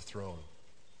center of the throne,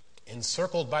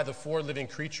 encircled by the 4 living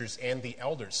creatures and the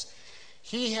elders.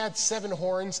 He had 7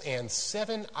 horns and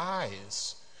 7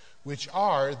 eyes, which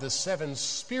are the 7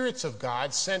 spirits of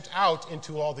God sent out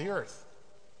into all the earth.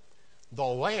 The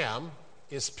Lamb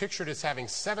is pictured as having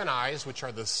 7 eyes, which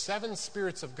are the 7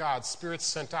 spirits of God, spirits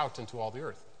sent out into all the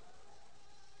earth.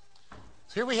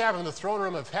 So here we have in the throne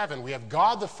room of heaven, we have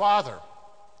God the Father,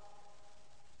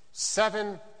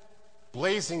 7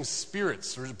 blazing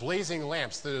spirits, or blazing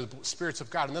lamps, the spirits of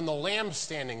God. And then the Lamb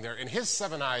standing there, and his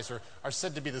 7 eyes are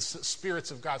said to be the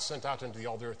spirits of God sent out into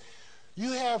all the earth.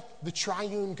 You have the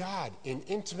triune God in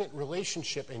intimate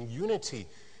relationship and unity,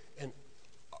 and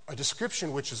a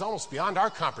description which is almost beyond our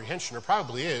comprehension, or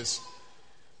probably is.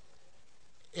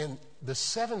 And the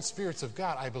 7 spirits of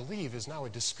God, I believe, is now a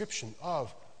description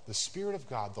of the Spirit of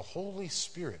God, the Holy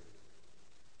Spirit,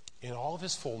 in all of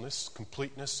his fullness,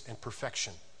 completeness, and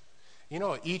perfection. You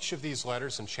know, each of these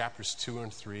letters in chapters 2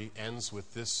 and 3 ends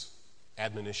with this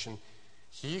admonition: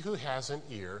 he who has an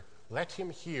ear, let him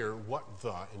hear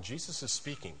and Jesus is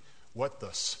speaking, what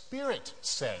the Spirit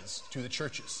says to the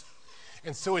churches.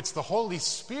 And so it's the Holy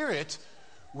Spirit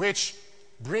which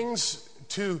brings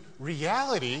to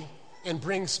reality and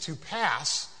brings to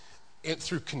pass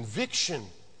through conviction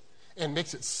and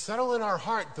makes it settle in our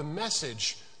heart the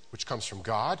message which comes from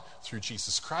God through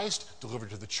Jesus Christ,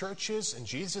 delivered to the churches. And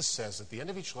Jesus says at the end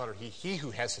of each letter, he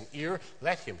who has an ear,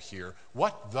 let him hear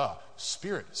what the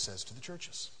Spirit says to the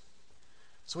churches.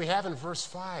 So we have in verse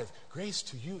 5, grace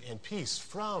to you and peace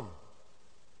from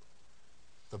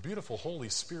the beautiful Holy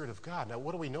Spirit of God. Now,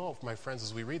 what do we know, my friends,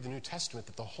 as we read the New Testament?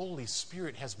 That the Holy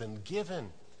Spirit has been given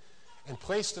and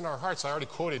placed in our hearts. I already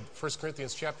quoted 1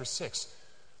 Corinthians chapter 6.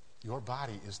 Your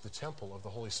body is the temple of the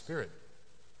Holy Spirit.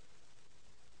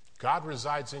 God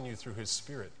resides in you through his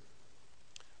Spirit,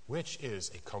 which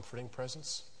is a comforting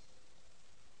presence.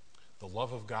 The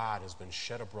love of God has been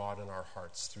shed abroad in our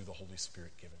hearts through the Holy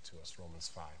Spirit given to us,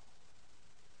 Romans 5.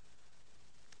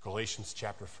 Galatians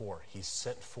chapter 4, he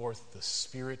sent forth the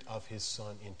Spirit of his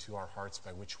Son into our hearts,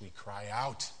 by which we cry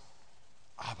out,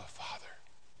 Abba, Father.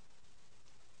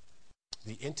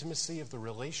 The intimacy of the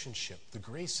relationship, the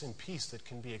grace and peace that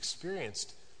can be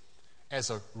experienced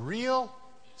as a real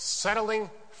settling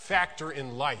factor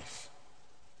in life,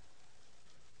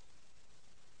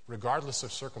 regardless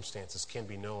of circumstances, can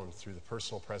be known through the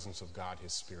personal presence of God,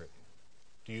 his Spirit.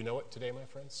 Do you know it today, my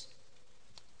friends?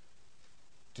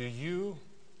 Do you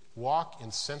walk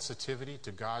in sensitivity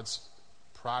to God's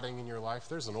prodding in your life?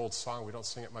 There's an old song, we don't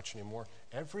sing it much anymore.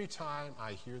 Every time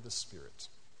I hear the Spirit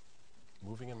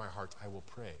moving in my heart, I will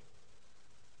pray.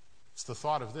 It's the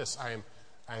thought of this: I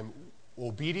am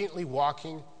obediently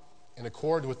walking in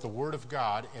accord with the Word of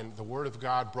God, and the Word of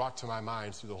God brought to my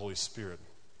mind through the Holy Spirit.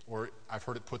 Or I've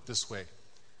heard it put this way: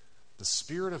 the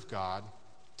Spirit of God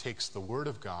takes the Word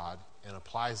of God and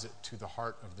applies it to the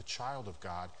heart of the child of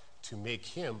God to make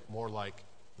him more like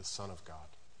the Son of God.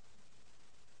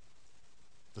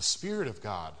 The Spirit of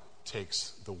God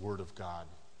takes the Word of God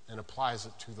and applies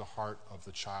it to the heart of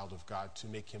the child of God to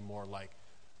make him more like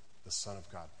the Son of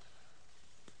God.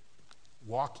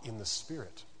 Walk in the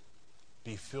Spirit.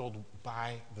 Be filled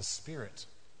by the Spirit.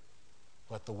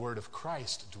 Let the word of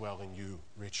Christ dwell in you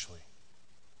richly.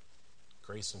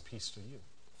 Grace and peace to you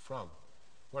from.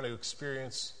 You want to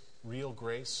experience real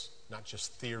grace, not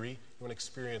just theory. You want to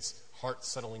experience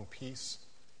heart-settling peace.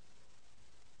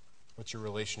 What's your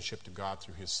relationship to God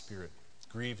through his Spirit?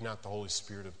 Grieve not the Holy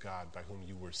Spirit of God, by whom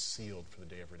you were sealed for the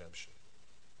day of redemption.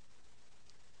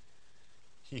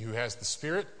 He who has the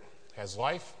Spirit has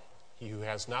life. He who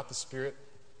has not the Spirit,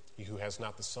 he who has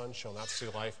not the Son, shall not see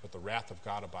life, but the wrath of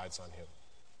God abides on him.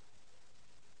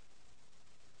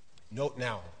 Note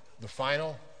now, the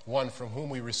final one from whom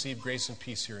we receive grace and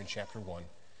peace here in chapter 1.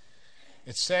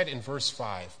 It's said in verse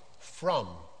 5, from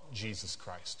Jesus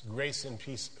Christ. Grace and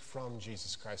peace from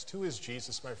Jesus Christ. Who is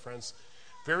Jesus, my friends?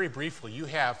 Very briefly, you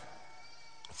have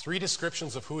 3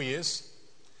 descriptions of who he is,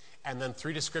 and then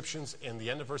 3 descriptions in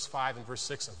the end of verse 5 and verse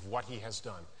 6 of what he has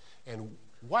done. And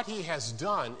what he has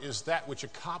done is that which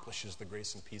accomplishes the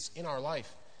grace and peace in our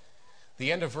life.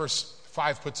 The end of verse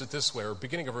 5 puts it this way, or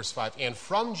beginning of verse 5, and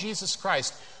from Jesus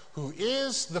Christ, who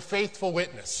is the faithful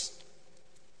witness,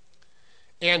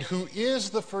 and who is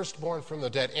the firstborn from the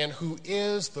dead, and who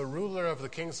is the ruler of the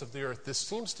kings of the earth. This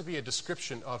seems to be a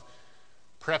description of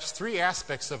perhaps 3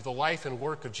 aspects of the life and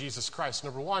work of Jesus Christ.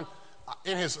 Number 1,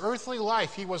 in his earthly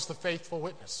life, he was the faithful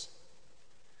witness.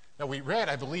 Now, we read,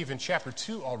 I believe, in chapter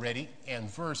 2 already, and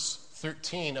verse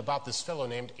 13, about this fellow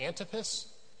named Antipas.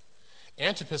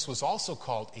 Antipas was also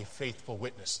called a faithful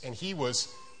witness, and he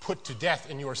was put to death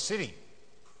in your city.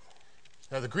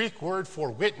 Now, the Greek word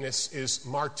for witness is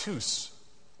martus,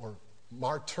 or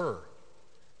martyr.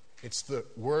 It's the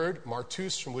word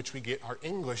martus from which we get our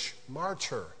English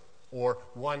martyr, or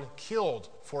one killed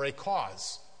for a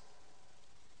cause.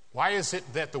 Why is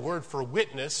it that the word for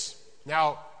witness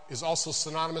now is also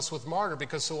synonymous with martyr,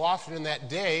 because so often in that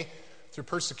day, through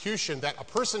persecution, that a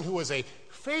person who was a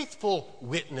faithful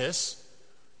witness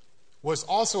was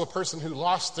also a person who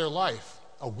lost their life.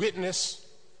 A witness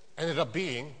ended up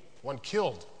being one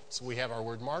killed. So we have our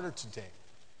word martyr today.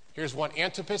 Here's one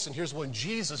Antipas, and here's one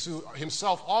Jesus, who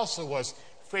himself also was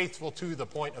faithful to the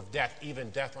point of death, even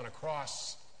death on a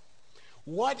cross.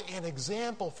 What an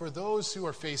example for those who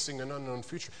are facing an unknown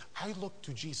future. I look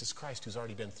to Jesus Christ, who's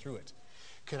already been through it.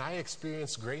 Can I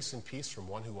experience grace and peace from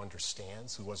one who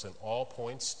understands, who was in all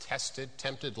points tested,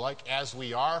 tempted like as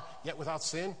we are, yet without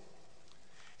sin?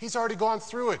 He's already gone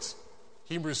through it.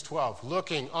 Hebrews 12,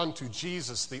 looking unto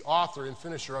Jesus, the author and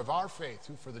finisher of our faith,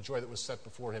 who for the joy that was set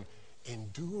before him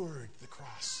endured the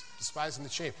cross, despising the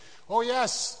shame. Oh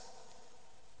yes,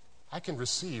 I can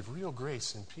receive real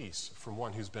grace and peace from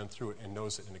one who's been through it and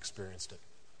knows it and experienced it.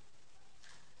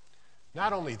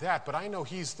 Not only that, but I know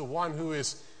he's the one who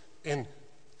is in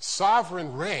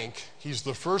sovereign rank. He's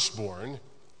the firstborn.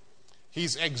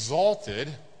 He's exalted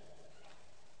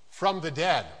from the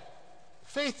dead.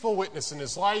 Faithful witness in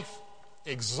his life,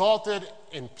 exalted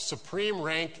in supreme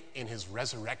rank in his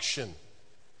resurrection.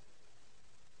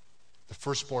 The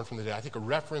firstborn from the dead. I think a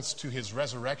reference to his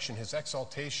resurrection, his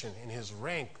exaltation, in his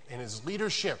rank, in his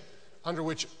leadership, under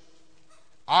which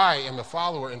I am a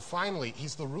follower. And finally,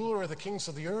 he's the ruler of the kings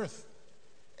of the earth.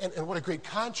 And what a great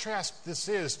contrast this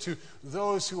is to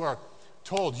those who are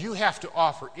told you have to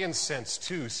offer incense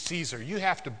to Caesar. You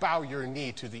have to bow your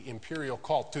knee to the imperial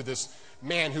cult, to this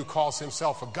man who calls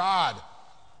himself a god.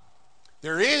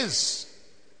 There is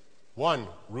one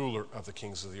ruler of the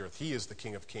kings of the earth. He is the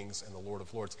King of kings and the Lord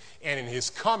of lords. And in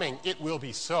his coming, it will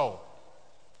be so.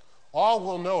 All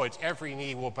will know it. Every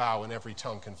knee will bow and every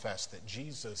tongue confess that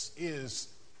Jesus is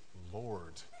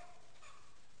Lord.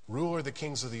 Ruler of the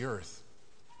kings of the earth.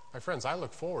 My friends, I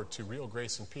look forward to real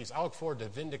grace and peace. I look forward to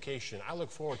vindication. I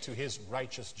look forward to his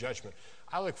righteous judgment.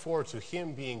 I look forward to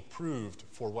him being proved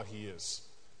for what he is,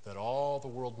 that all the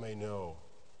world may know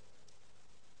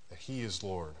that he is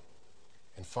Lord.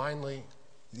 And finally,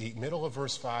 the middle of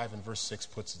verse 5 and verse 6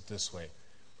 puts it this way.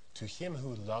 To him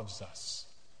who loves us.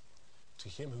 To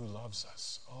him who loves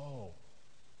us. Oh,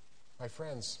 my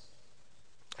friends,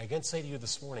 I again say to you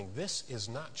this morning, this is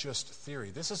not just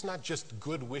theory. This is not just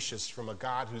good wishes from a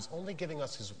God who's only giving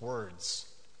us his words.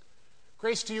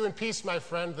 Grace to you and peace, my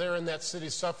friend, there in that city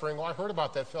suffering. Well, I heard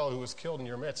about that fellow who was killed in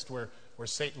your midst where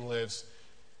Satan lives.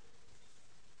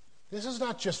 This is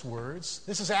not just words.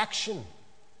 This is action.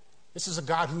 This is a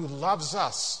God who loves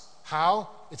us. How?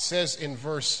 It says in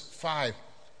verse 5,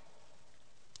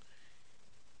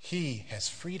 he has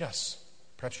freed us.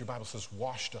 Perhaps your Bible says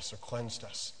washed us or cleansed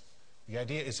us. The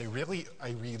idea is a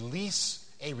release,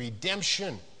 a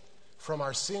redemption from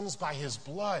our sins by his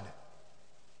blood.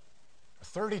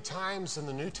 30 times in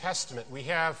the New Testament we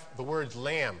have the word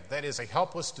lamb. That is a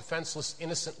helpless, defenseless,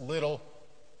 innocent little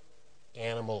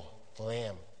animal,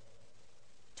 lamb.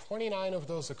 29 of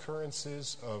those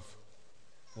occurrences of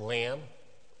lamb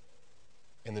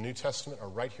in the New Testament are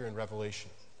right here in Revelation.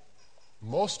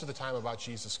 Most of the time about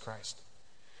Jesus Christ.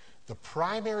 The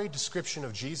primary description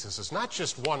of Jesus is not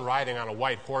just one riding on a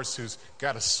white horse who's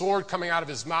got a sword coming out of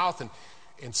his mouth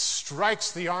and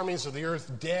strikes the armies of the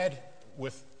earth dead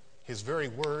with his very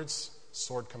words,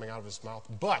 sword coming out of his mouth.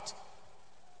 But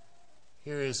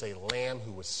here is a lamb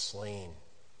who was slain,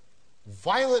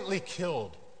 violently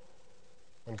killed,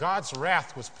 when God's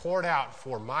wrath was poured out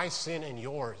for my sin and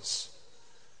yours.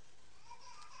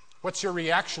 What's your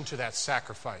reaction to that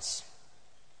sacrifice?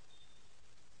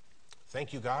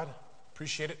 Thank you, God.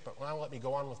 Appreciate it, but now let me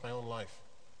go on with my own life.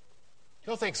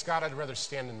 No thanks, God. I'd rather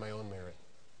stand in my own merit.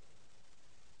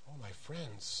 Oh, my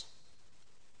friends,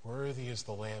 worthy is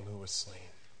the Lamb who was slain.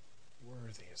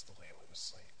 Worthy is the Lamb who was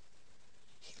slain.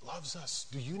 He loves us.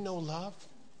 Do you know love?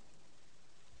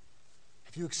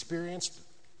 Have you experienced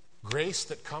grace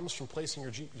that comes from placing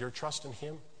your trust in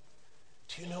him?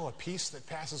 Do you know a peace that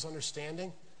passes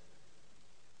understanding?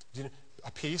 Do you know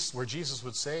a peace where Jesus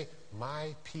would say,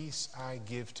 my peace I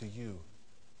give to you.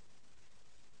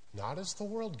 Not as the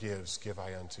world gives, give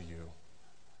I unto you.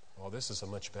 Well, this is a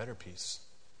much better peace.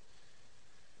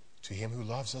 To him who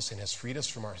loves us and has freed us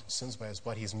from our sins by his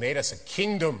blood, he's made us a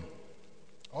kingdom.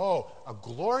 Oh, a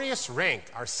glorious rank.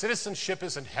 Our citizenship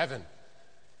is in heaven.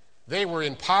 They were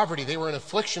in poverty. They were in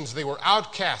afflictions. They were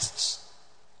outcasts.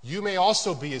 You may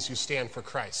also be as you stand for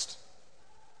Christ.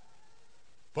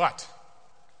 But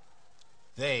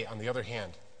they, on the other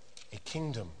hand, a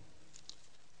kingdom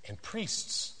and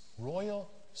priests, royal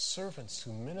servants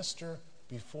who minister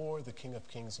before the King of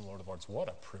Kings and Lord of Lords. What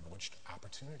a privileged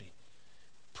opportunity.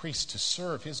 priest to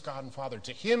serve his God and Father.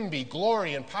 To him be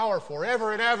glory and power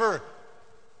forever and ever.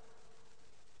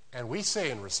 And we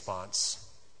say in response,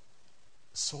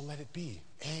 so let it be.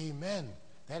 Amen.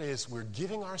 That is, we're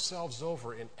giving ourselves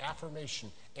over in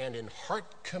affirmation and in heart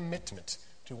commitment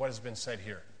to what has been said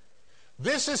here.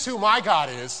 This is who my God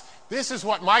is. This is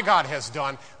what my God has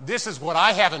done. This is what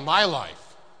I have in my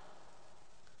life.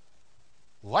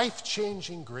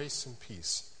 Life-changing grace and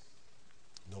peace,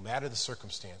 no matter the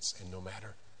circumstance and no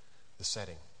matter the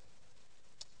setting.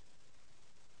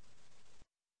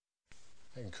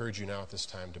 I encourage you now at this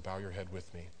time to bow your head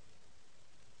with me.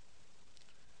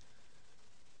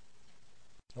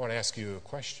 I want to ask you a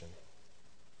question.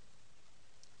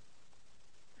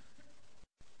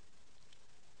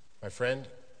 My friend,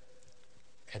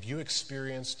 have you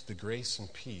experienced the grace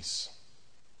and peace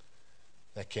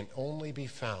that can only be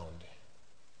found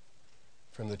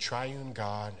from the triune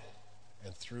God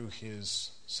and through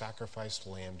his sacrificed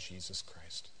Lamb, Jesus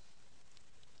Christ?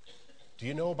 Do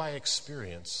you know by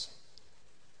experience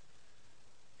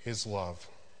his love?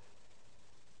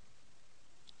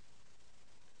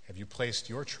 Have you placed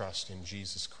your trust in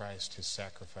Jesus Christ, his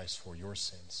sacrifice for your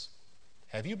sins?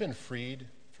 Have you been freed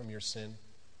from your sin?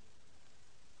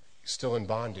 You're still in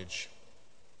bondage.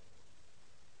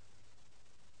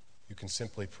 You can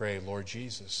simply pray, Lord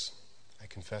Jesus, I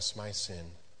confess my sin.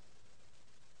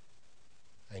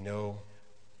 I know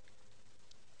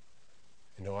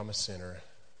I'm a sinner,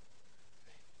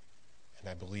 and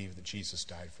I believe that Jesus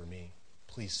died for me.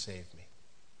 Please save me.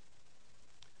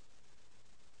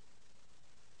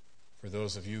 For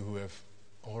those of you who have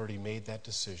already made that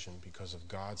decision because of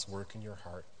God's work in your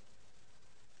heart,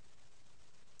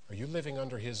 are you living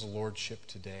under his lordship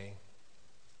today?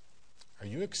 Are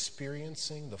you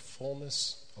experiencing the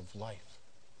fullness of life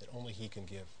that only he can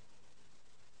give?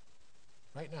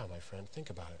 Right now, my friend, think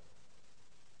about it.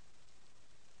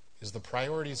 Is the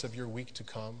priorities of your week to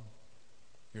come,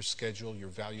 your schedule, your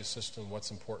value system,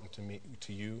 what's important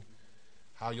to you,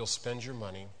 how you'll spend your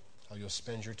money, how you'll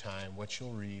spend your time, what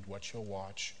you'll read, what you'll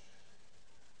watch,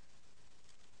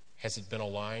 has it been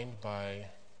aligned by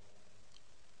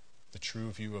the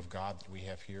true view of God that we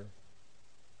have here?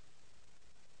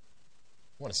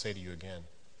 I want to say to you again,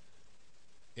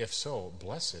 if so,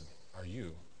 blessed are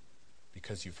you,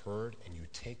 because you've heard and you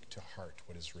take to heart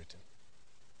what is written.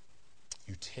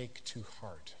 You take to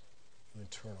heart, you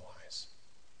internalize.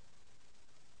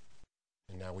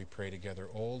 And now we pray together,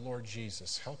 oh Lord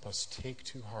Jesus, help us take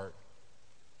to heart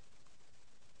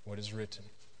what is written.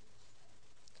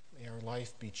 May our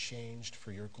life be changed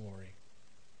for your glory.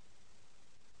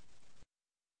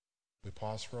 We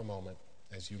pause for a moment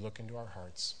as you look into our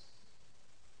hearts.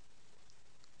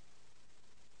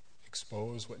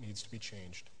 Expose what needs to be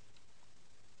changed.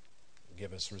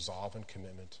 Give us resolve and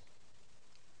commitment,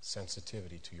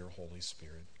 sensitivity to your Holy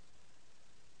Spirit.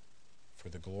 For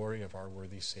the glory of our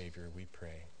worthy Savior, we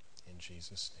pray in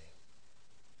Jesus' name.